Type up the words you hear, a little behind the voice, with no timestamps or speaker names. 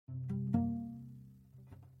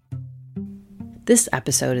This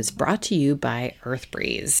episode is brought to you by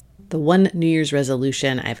EarthBreeze, the one New Year's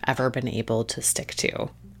resolution I've ever been able to stick to.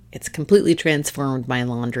 It's completely transformed my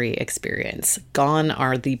laundry experience. Gone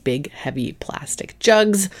are the big, heavy plastic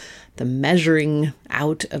jugs, the measuring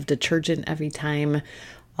out of detergent every time.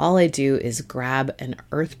 All I do is grab an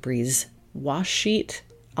EarthBreeze wash sheet.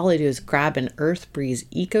 All I do is grab an EarthBreeze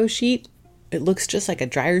Eco Sheet. It looks just like a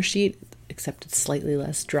dryer sheet, except it's slightly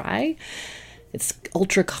less dry. It's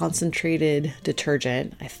ultra concentrated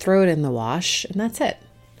detergent. I throw it in the wash and that's it.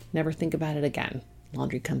 Never think about it again.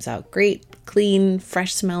 Laundry comes out great, clean,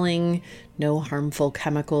 fresh smelling, no harmful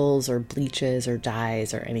chemicals or bleaches or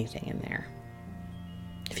dyes or anything in there.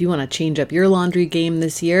 If you want to change up your laundry game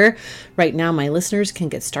this year, right now my listeners can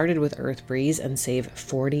get started with EarthBreeze and save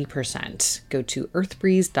 40%. Go to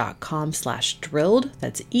earthbreeze.com/drilled.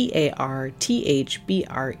 That's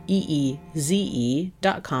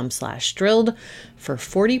EARTHBREEZE.com/drilled for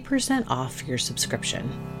 40% off your subscription.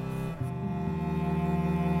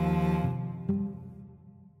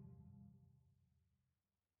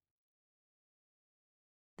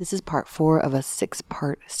 This is part 4 of a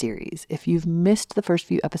 6-part series. If you've missed the first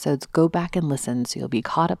few episodes, go back and listen so you'll be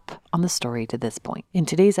caught up on the story to this point. In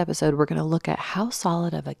today's episode, we're going to look at how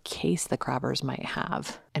solid of a case the crabbers might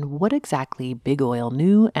have and what exactly Big Oil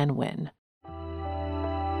knew and when.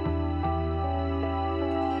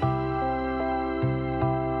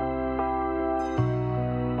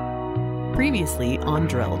 Previously on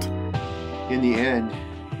Drilled. In the end,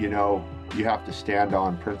 you have to stand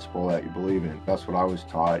on principle that you believe in. That's what I was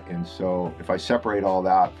taught. And so if I separate all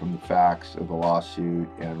that from the facts of the lawsuit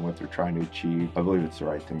and what they're trying to achieve, I believe it's the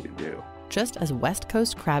right thing to do. Just as West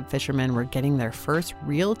Coast crab fishermen were getting their first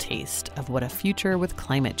real taste of what a future with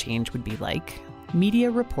climate change would be like, media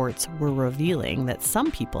reports were revealing that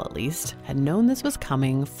some people, at least, had known this was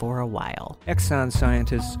coming for a while. Exxon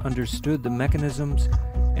scientists understood the mechanisms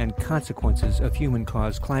and consequences of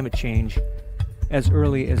human-caused climate change as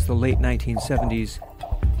early as the late 1970s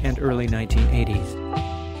and early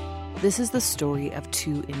 1980s. This is the story of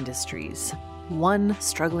two industries, one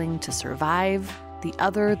struggling to survive, the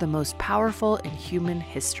other the most powerful in human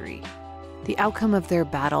history. The outcome of their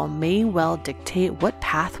battle may well dictate what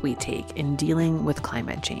path we take in dealing with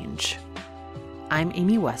climate change. I'm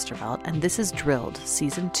Amy Westervelt, and this is Drilled,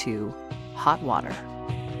 Season 2, Hot Water.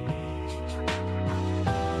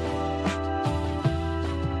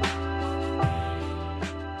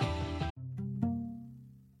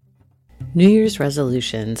 New Year's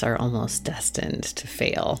resolutions are almost destined to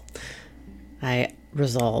fail. I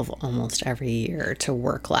resolve almost every year to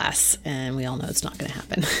work less, and we all know it's not going to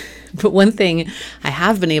happen. But one thing I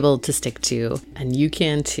have been able to stick to, and you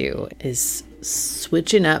can too, is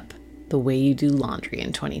switching up the way you do laundry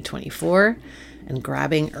in 2024 and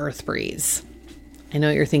grabbing EarthBreeze. I know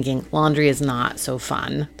you're thinking laundry is not so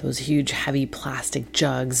fun. Those huge heavy plastic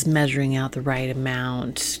jugs, measuring out the right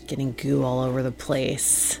amount, getting goo all over the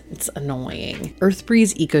place. It's annoying.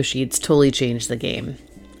 EarthBreeze Eco Sheets totally changed the game.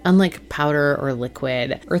 Unlike powder or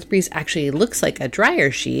liquid, EarthBreeze actually looks like a dryer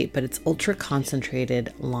sheet, but it's ultra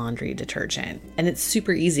concentrated laundry detergent. And it's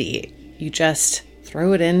super easy. You just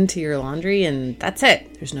throw it into your laundry and that's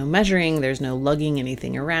it. There's no measuring, there's no lugging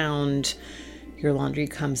anything around. Your laundry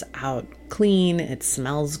comes out clean. It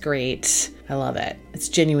smells great. I love it. It's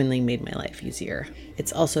genuinely made my life easier.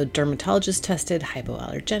 It's also dermatologist tested,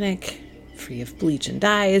 hypoallergenic, free of bleach and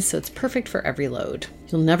dyes, so it's perfect for every load.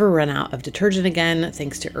 You'll never run out of detergent again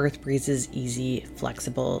thanks to EarthBreeze's easy,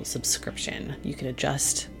 flexible subscription. You can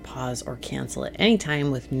adjust, pause, or cancel at any time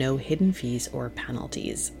with no hidden fees or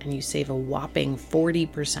penalties, and you save a whopping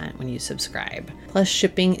 40% when you subscribe. Plus,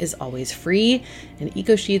 shipping is always free, and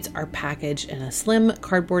Eco Sheets are packaged in a slim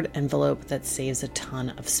cardboard envelope that saves a ton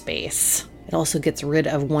of space. It also gets rid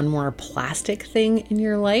of one more plastic thing in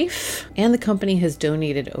your life, and the company has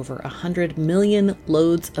donated over 100 million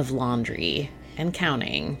loads of laundry and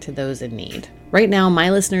counting to those in need. Right now, my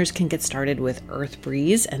listeners can get started with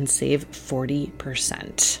EarthBreeze and save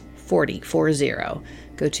 40%. 40.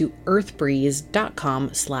 Go to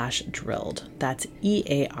earthbreeze.com/drilled. That's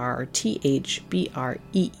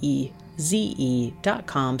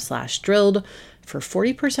EARTHBREEZE.com/drilled for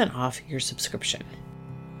 40% off your subscription.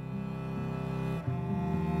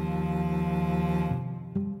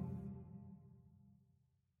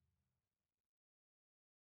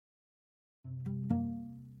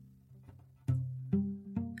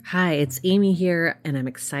 Hi, it's Amy here, and I'm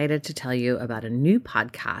excited to tell you about a new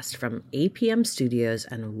podcast from APM Studios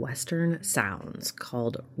and Western Sounds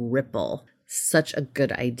called Ripple. Such a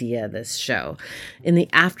good idea, this show. In the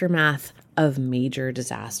aftermath of major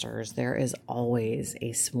disasters, there is always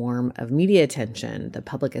a swarm of media attention. The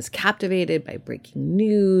public is captivated by breaking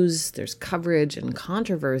news, there's coverage and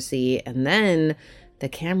controversy, and then the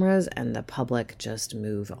cameras and the public just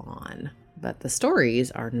move on. But the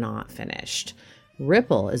stories are not finished.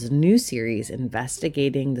 Ripple is a new series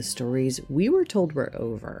investigating the stories we were told were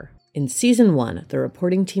over. In season 1, the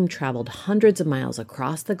reporting team traveled hundreds of miles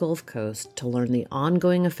across the Gulf Coast to learn the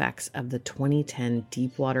ongoing effects of the 2010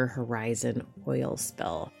 Deepwater Horizon oil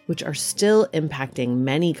spill, which are still impacting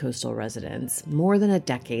many coastal residents more than a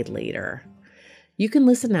decade later. You can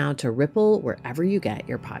listen now to Ripple wherever you get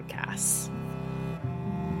your podcasts.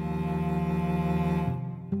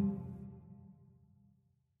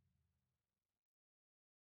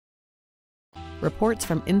 Reports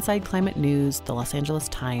from Inside Climate News, the Los Angeles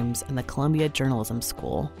Times, and the Columbia Journalism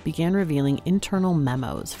School began revealing internal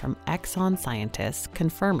memos from Exxon scientists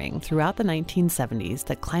confirming throughout the 1970s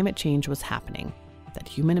that climate change was happening, that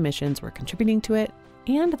human emissions were contributing to it,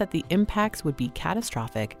 and that the impacts would be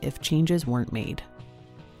catastrophic if changes weren't made.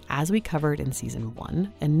 As we covered in Season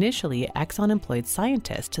 1, initially Exxon employed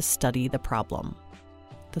scientists to study the problem.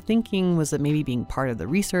 The thinking was that maybe being part of the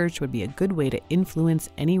research would be a good way to influence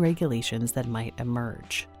any regulations that might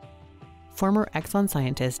emerge. Former Exxon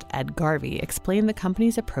scientist Ed Garvey explained the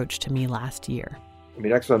company's approach to me last year. I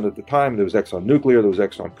mean, Exxon at the time, there was Exxon Nuclear, there was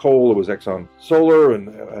Exxon Coal, there was Exxon Solar, and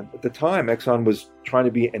at the time, Exxon was trying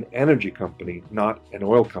to be an energy company, not an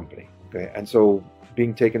oil company. Okay? And so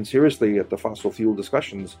being taken seriously at the fossil fuel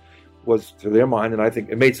discussions was, to their mind, and I think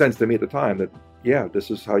it made sense to me at the time, that, yeah, this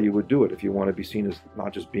is how you would do it if you want to be seen as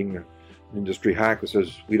not just being an industry hack that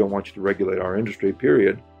says, we don't want you to regulate our industry,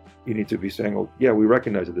 period. You need to be saying, oh, yeah, we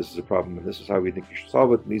recognize that this is a problem, and this is how we think you should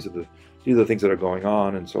solve it, and these are the things that are going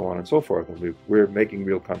on, and so on and so forth, and we're making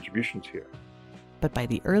real contributions here. But by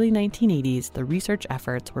the early 1980s, the research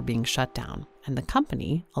efforts were being shut down, and the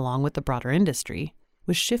company, along with the broader industry,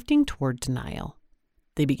 was shifting toward denial.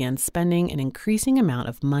 They began spending an increasing amount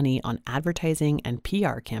of money on advertising and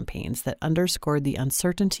PR campaigns that underscored the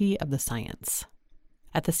uncertainty of the science.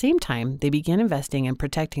 At the same time, they began investing in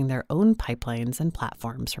protecting their own pipelines and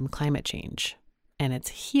platforms from climate change. And it's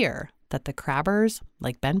here that the crabbers,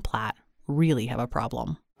 like Ben Platt, really have a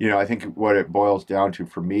problem. You know, I think what it boils down to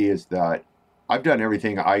for me is that I've done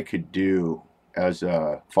everything I could do as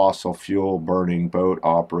a fossil fuel burning boat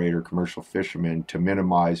operator, commercial fisherman, to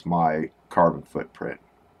minimize my carbon footprint.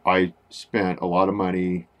 I spent a lot of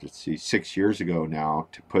money, 6 years ago now,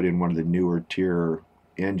 to put in one of the newer tier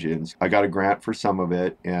engines. I got a grant for some of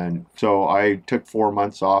it, and so I took 4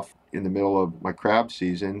 months off in the middle of my crab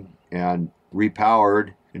season and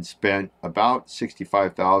repowered and spent about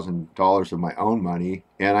 $65,000 of my own money,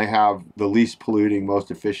 and I have the least polluting, most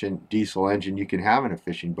efficient diesel engine you can have in a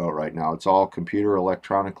fishing boat right now. It's all computer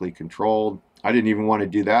electronically controlled. I didn't even want to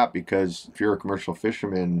do that because if you're a commercial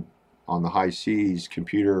fisherman on the high seas,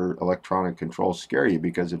 computer electronic controls scare you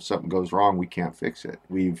because if something goes wrong, we can't fix it.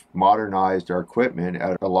 We've modernized our equipment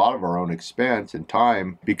at a lot of our own expense and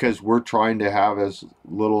time because we're trying to have as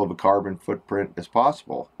little of a carbon footprint as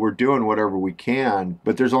possible. We're doing whatever we can,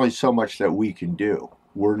 but there's only so much that we can do.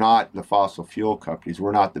 We're not the fossil fuel companies.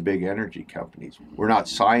 We're not the big energy companies. We're not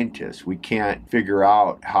scientists. We can't figure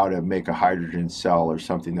out how to make a hydrogen cell or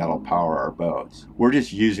something that'll power our boats. We're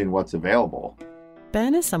just using what's available.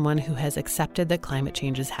 Ben is someone who has accepted that climate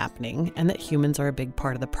change is happening and that humans are a big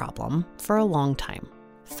part of the problem for a long time.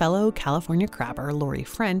 Fellow California crabber Lori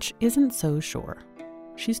French isn't so sure.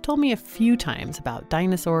 She's told me a few times about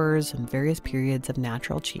dinosaurs and various periods of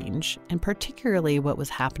natural change, and particularly what was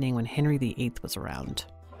happening when Henry VIII was around.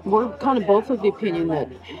 We're kind of both of the opinion that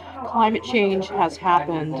climate change has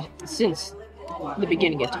happened since the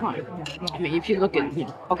beginning of time. I mean, if you look at,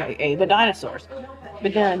 the dinosaurs.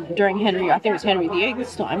 But then during I think it was Henry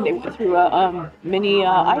VIII's time, they went through a mini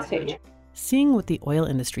ice age. Seeing what the oil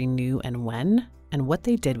industry knew and when, and what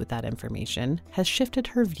they did with that information, has shifted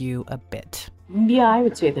her view a bit. Yeah, I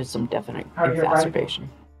would say there's some definite exacerbation.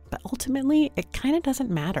 But ultimately, it kind of doesn't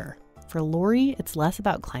matter. For Lori, it's less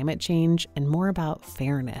about climate change and more about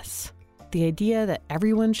fairness. The idea that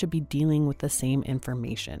everyone should be dealing with the same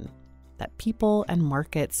information, that people and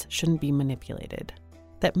markets shouldn't be manipulated,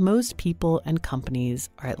 that most people and companies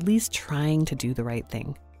are at least trying to do the right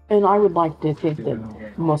thing. And I would like to think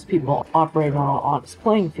that most people operate on an honest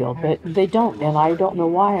playing field, but they don't, and I don't know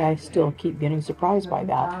why I still keep getting surprised by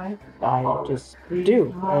that. I just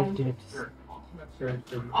do.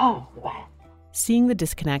 Seeing the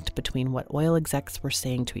disconnect between what oil execs were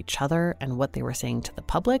saying to each other and what they were saying to the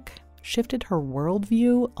public shifted her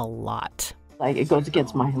worldview a lot. Like, it goes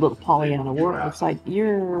against my little Pollyanna world. It's like,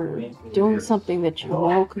 you're doing something that you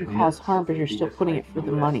know can cause harm, but you're still putting it for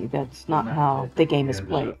the money. That's not how the game is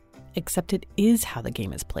played. Except it is how the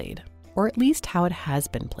game is played, or at least how it has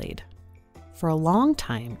been played. For a long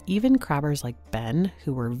time, even crabbers like Ben,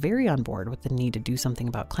 who were very on board with the need to do something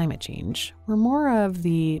about climate change, were more of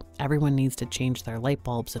the everyone needs to change their light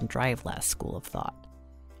bulbs and drive less school of thought.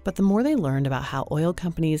 But the more they learned about how oil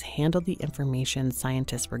companies handled the information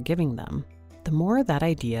scientists were giving them, the more that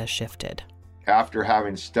idea shifted. After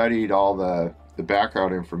having studied all the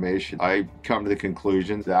background information, I come to the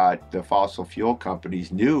conclusion that the fossil fuel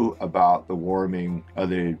companies knew about the warming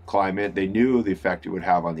of the climate. They knew the effect it would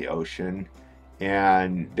have on the ocean.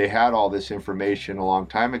 And they had all this information a long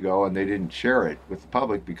time ago, and they didn't share it with the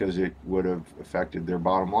public because it would have affected their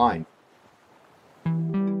bottom line.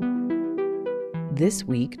 This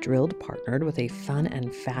week, Drilled partnered with a fun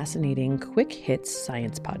and fascinating quick hits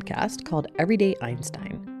science podcast called Everyday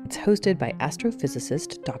Einstein. It's hosted by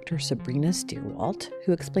astrophysicist Dr. Sabrina Stierwalt,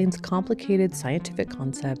 who explains complicated scientific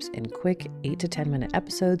concepts in quick 8 to 10 minute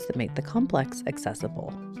episodes that make the complex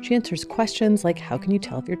accessible. She answers questions like how can you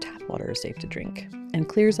tell if your tap water is safe to drink, and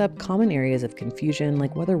clears up common areas of confusion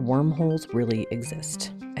like whether wormholes really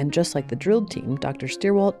exist. And just like the Drilled team, Dr.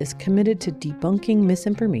 Stierwalt is committed to debunking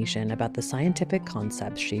misinformation about the scientific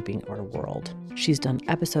concepts shaping our world. She's done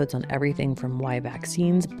episodes on everything from why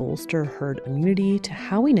vaccines bolster herd immunity to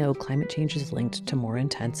how we know climate change is linked to more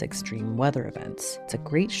intense extreme weather events. It's a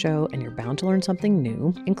great show, and you're bound to learn something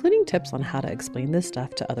new, including tips on how to explain this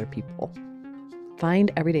stuff to other people. Find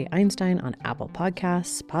Everyday Einstein on Apple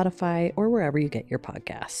Podcasts, Spotify, or wherever you get your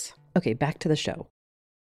podcasts. Okay, back to the show.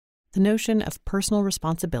 The notion of personal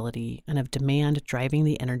responsibility and of demand driving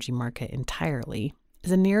the energy market entirely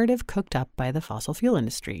is a narrative cooked up by the fossil fuel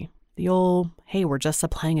industry. The old, hey, we're just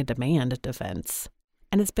supplying a demand defense.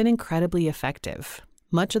 And it's been incredibly effective.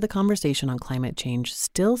 Much of the conversation on climate change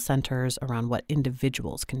still centers around what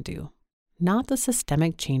individuals can do, not the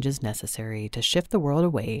systemic changes necessary to shift the world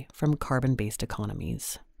away from carbon-based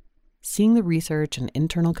economies. Seeing the research and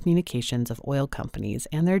internal communications of oil companies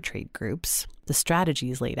and their trade groups, the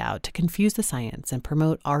strategies laid out to confuse the science and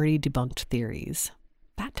promote already debunked theories,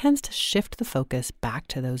 that tends to shift the focus back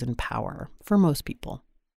to those in power for most people.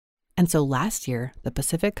 And so last year, the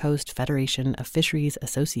Pacific Coast Federation of Fisheries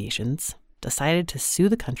Associations decided to sue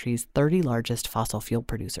the country's 30 largest fossil fuel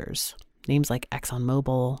producers, names like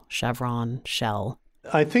ExxonMobil, Chevron, Shell.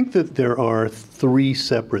 I think that there are 3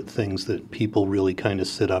 separate things that people really kind of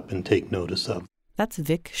sit up and take notice of. That's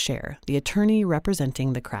Vic Scher, the attorney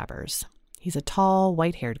representing the crabbers. He's a tall,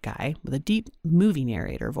 white-haired guy with a deep movie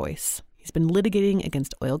narrator voice. He's been litigating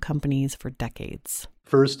against oil companies for decades.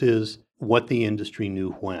 First is what the industry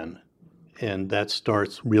knew when, and that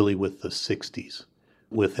starts really with the 60s,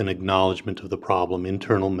 with an acknowledgement of the problem,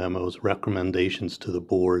 internal memos, recommendations to the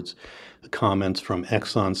boards, the comments from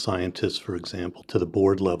Exxon scientists, for example, to the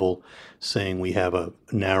board level, saying we have a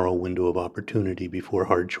narrow window of opportunity before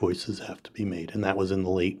hard choices have to be made. And that was in the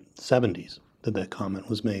late 70s that comment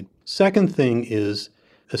was made. Second thing is,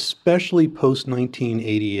 especially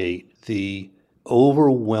post-1988, the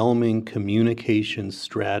overwhelming communication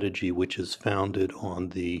strategy which is founded on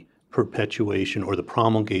the perpetuation or the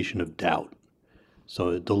promulgation of doubt. So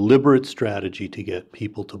a deliberate strategy to get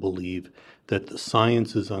people to believe that the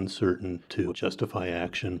science is uncertain to justify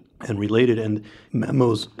action and related. And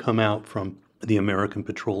memos come out from the American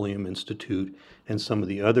Petroleum Institute and some of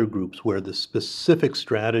the other groups where the specific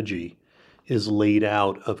strategy is laid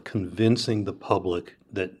out of convincing the public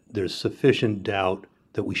that there's sufficient doubt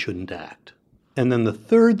that we shouldn't act. And then the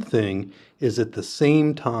third thing is at the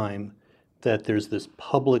same time that there's this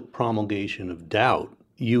public promulgation of doubt,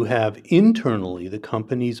 you have internally the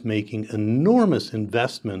companies making enormous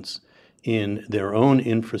investments in their own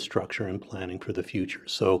infrastructure and planning for the future.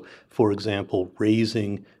 So, for example,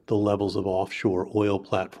 raising the levels of offshore oil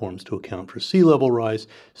platforms to account for sea level rise,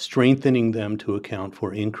 strengthening them to account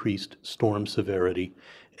for increased storm severity,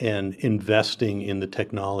 and investing in the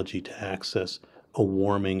technology to access a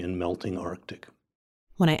warming and melting Arctic.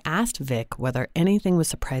 When I asked Vic whether anything was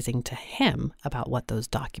surprising to him about what those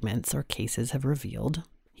documents or cases have revealed,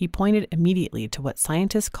 he pointed immediately to what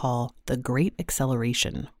scientists call the Great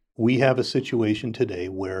Acceleration. We have a situation today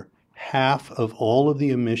where half of all of the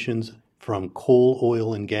emissions from coal,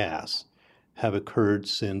 oil, and gas have occurred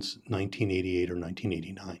since 1988 or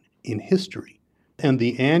 1989 in history. And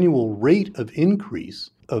the annual rate of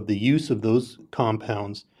increase of the use of those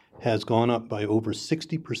compounds has gone up by over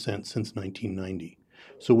 60% since 1990.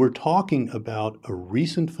 So we're talking about a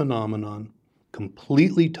recent phenomenon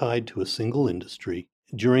completely tied to a single industry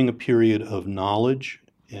during a period of knowledge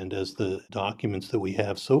and as the documents that we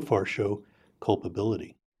have so far show,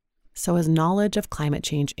 culpability. So as knowledge of climate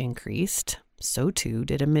change increased, so too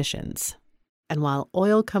did emissions. And while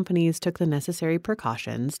oil companies took the necessary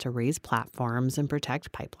precautions to raise platforms and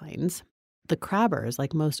protect pipelines, the crabbers,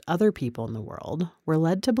 like most other people in the world, were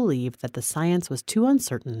led to believe that the science was too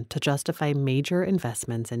uncertain to justify major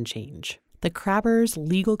investments in change. The crabbers'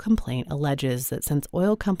 legal complaint alleges that since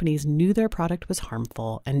oil companies knew their product was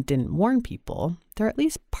harmful and didn't warn people, they're at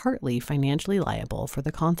least partly financially liable for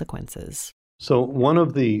the consequences. So one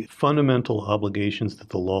of the fundamental obligations that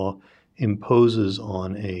the law imposes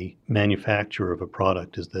on a manufacturer of a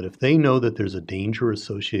product is that if they know that there's a danger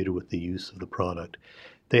associated with the use of the product,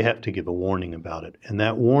 they have to give a warning about it. And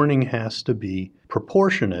that warning has to be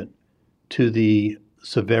proportionate to the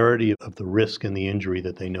severity of the risk and the injury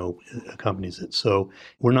that they know accompanies it. So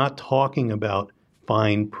we're not talking about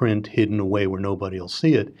fine print hidden away where nobody will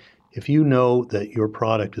see it. If you know that your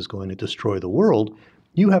product is going to destroy the world,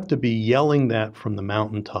 you have to be yelling that from the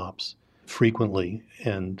mountaintops frequently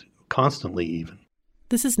and constantly even.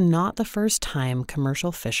 This is not the first time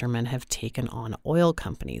commercial fishermen have taken on oil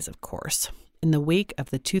companies, of course. In the wake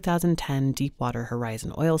of the 2010 Deepwater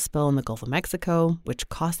Horizon oil spill in the Gulf of Mexico, which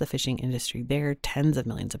cost the fishing industry there tens of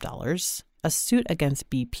millions of dollars, a suit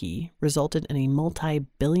against BP resulted in a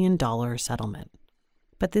multi-billion-dollar settlement.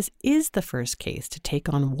 But this is the first case to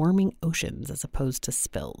take on warming oceans as opposed to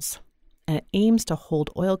spills. And it aims to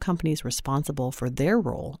hold oil companies responsible for their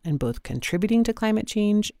role in both contributing to climate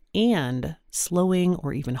change and slowing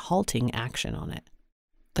or even halting action on it.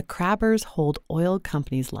 The crabbers hold oil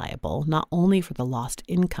companies liable not only for the lost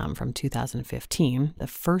income from 2015, the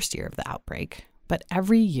first year of the outbreak, but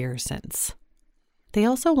every year since. They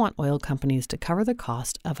also want oil companies to cover the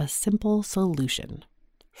cost of a simple solution: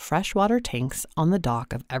 freshwater tanks on the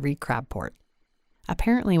dock of every crab port.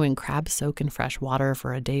 Apparently, when crabs soak in fresh water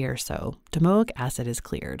for a day or so, domoic acid is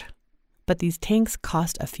cleared. But these tanks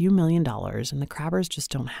cost a few $1 million, and the crabbers just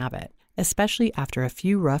don't have it, especially after a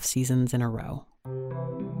few rough seasons in a row.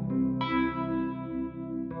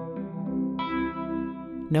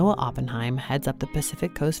 Noah Oppenheim heads up the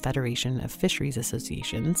Pacific Coast Federation of Fisheries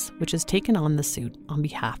Associations, which has taken on the suit on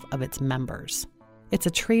behalf of its members. It's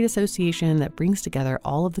a trade association that brings together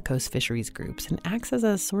all of the coast fisheries groups and acts as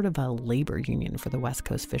a sort of a labor union for the West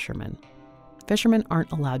Coast fishermen. Fishermen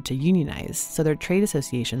aren't allowed to unionize, so their trade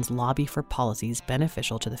associations lobby for policies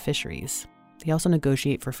beneficial to the fisheries. They also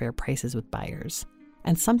negotiate for fair prices with buyers,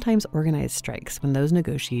 and sometimes organize strikes when those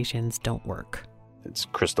negotiations don't work. It's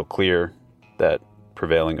crystal clear that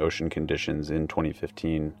prevailing ocean conditions in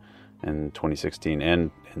 2015 and 2016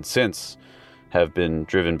 and since have been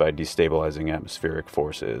driven by destabilizing atmospheric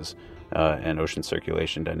forces, and ocean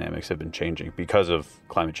circulation dynamics have been changing because of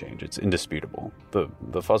climate change. It's indisputable.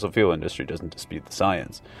 The fossil fuel industry doesn't dispute the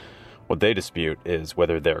science. What they dispute is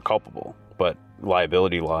whether they're culpable. But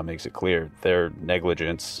liability law makes it clear their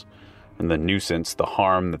negligence and the nuisance, the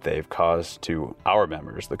harm that they've caused to our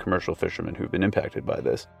members, the commercial fishermen who've been impacted by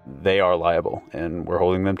this, they are liable, and we're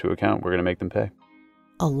holding them to account. We're going to make them pay.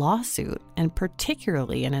 A lawsuit, and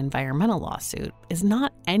particularly an environmental lawsuit, is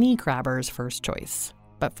not any crabber's first choice.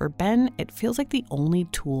 But for Ben, it feels like the only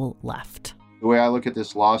tool left. The way I look at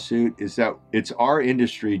this lawsuit is that it's our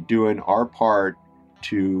industry doing our part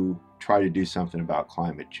to try to do something about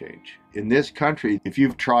climate change. In this country, if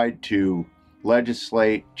you've tried to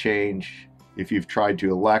legislate change, if you've tried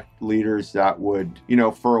to elect leaders that would,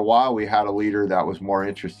 for a while we had a leader that was more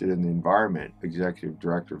interested in the environment, executive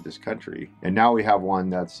director of this country, and now we have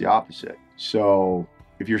one that's the opposite. So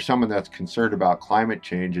if you're someone that's concerned about climate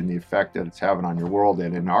change and the effect that it's having on your world,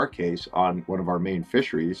 and in our case, on one of our main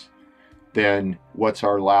fisheries, then what's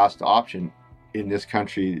our last option? In this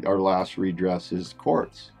country, our last redress is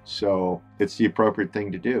courts. So it's the appropriate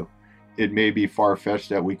thing to do. It may be far-fetched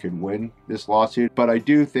that we could win this lawsuit, but I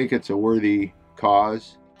do think it's a worthy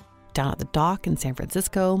cause. Down at the dock in San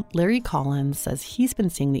Francisco, Larry Collins says he's been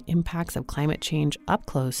seeing the impacts of climate change up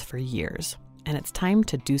close for years, and it's time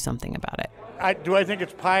to do something about it. Do I think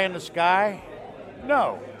it's pie in the sky?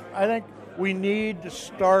 No. I think we need to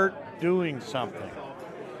start doing something.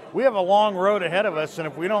 We have a long road ahead of us, and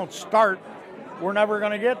if we don't start, we're never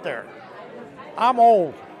going to get there. I'm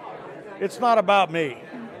old. It's not about me.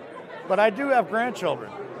 But I do have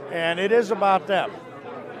grandchildren, and it is about them.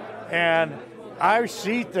 And I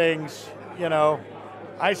see things,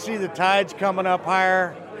 I see the tides coming up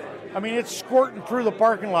higher. I mean, it's squirting through the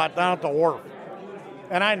parking lot down at the wharf.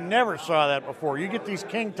 And I never saw that before. You get these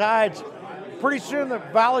king tides, pretty soon the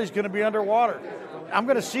valley's going to be underwater. I'm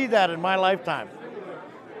going to see that in my lifetime.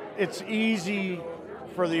 It's easy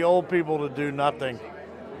for the old people to do nothing.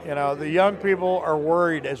 You know, the young people are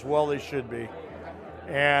worried, as well they should be.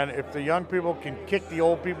 And if the young people can kick the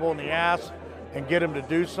old people in the ass and get them to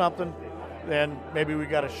do something, then maybe we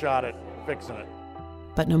got a shot at fixing it.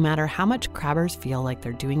 But no matter how much crabbers feel like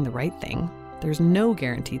they're doing the right thing, there's no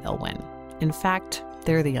guarantee they'll win. In fact,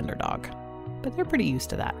 they're the underdog. But they're pretty used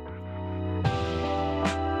to that.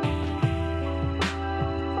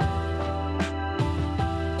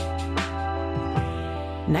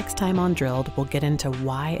 Next time on Drilled, we'll get into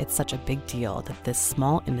why it's such a big deal that this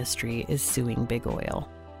small industry is suing big oil,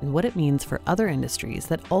 and what it means for other industries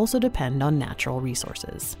that also depend on natural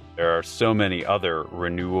resources. There are so many other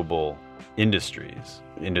renewable industries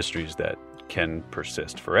that can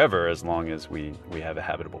persist forever as long as we have a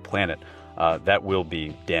habitable planet, that will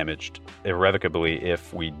be damaged irrevocably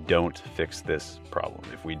if we don't fix this problem,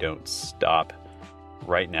 if we don't stop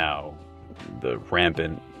right now the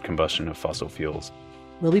rampant combustion of fossil fuels.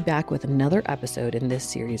 We'll be back with another episode in this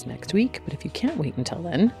series next week, but if you can't wait until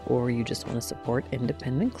then, or you just want to support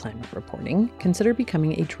independent climate reporting, consider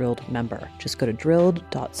becoming a Drilled member. Just go to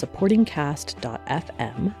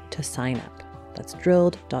drilled.supportingcast.fm to sign up. That's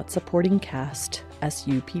drilled.supportingcast,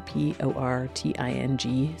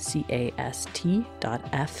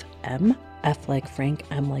 supportingcast.fm, F like Frank,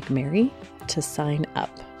 M like Mary, to sign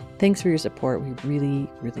up. Thanks for your support. We really,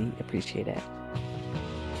 really appreciate it.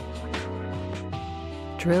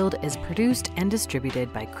 Drilled is produced and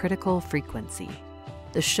distributed by Critical Frequency.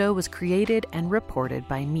 The show was created and reported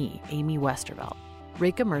by me, Amy Westervelt.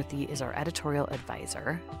 Rekha Murthy is our editorial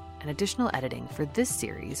advisor, and additional editing for this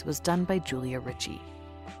series was done by Julia Ritchie.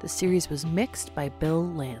 The series was mixed by Bill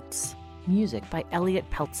Lance. Music by Elliot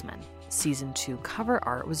Peltzman. Season 2 cover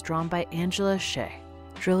art was drawn by Angela Shea.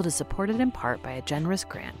 Drilled is supported in part by a generous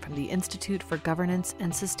grant from the Institute for Governance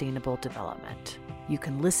and Sustainable Development. You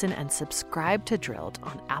can listen and subscribe to Drilled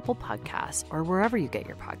on Apple Podcasts or wherever you get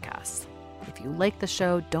your podcasts. If you like the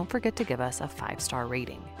show, don't forget to give us a 5-star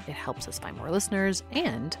rating. It helps us find more listeners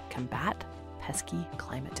and combat pesky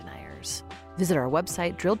climate deniers. Visit our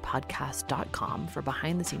website, drilledpodcast.com, for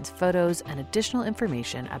behind-the-scenes photos and additional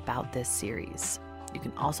information about this series. You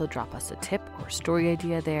can also drop us a tip or story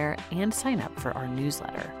idea there and sign up for our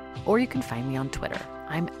newsletter. Or you can find me on Twitter.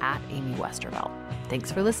 I'm at Amy Westervelt. Thanks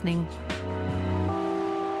for listening.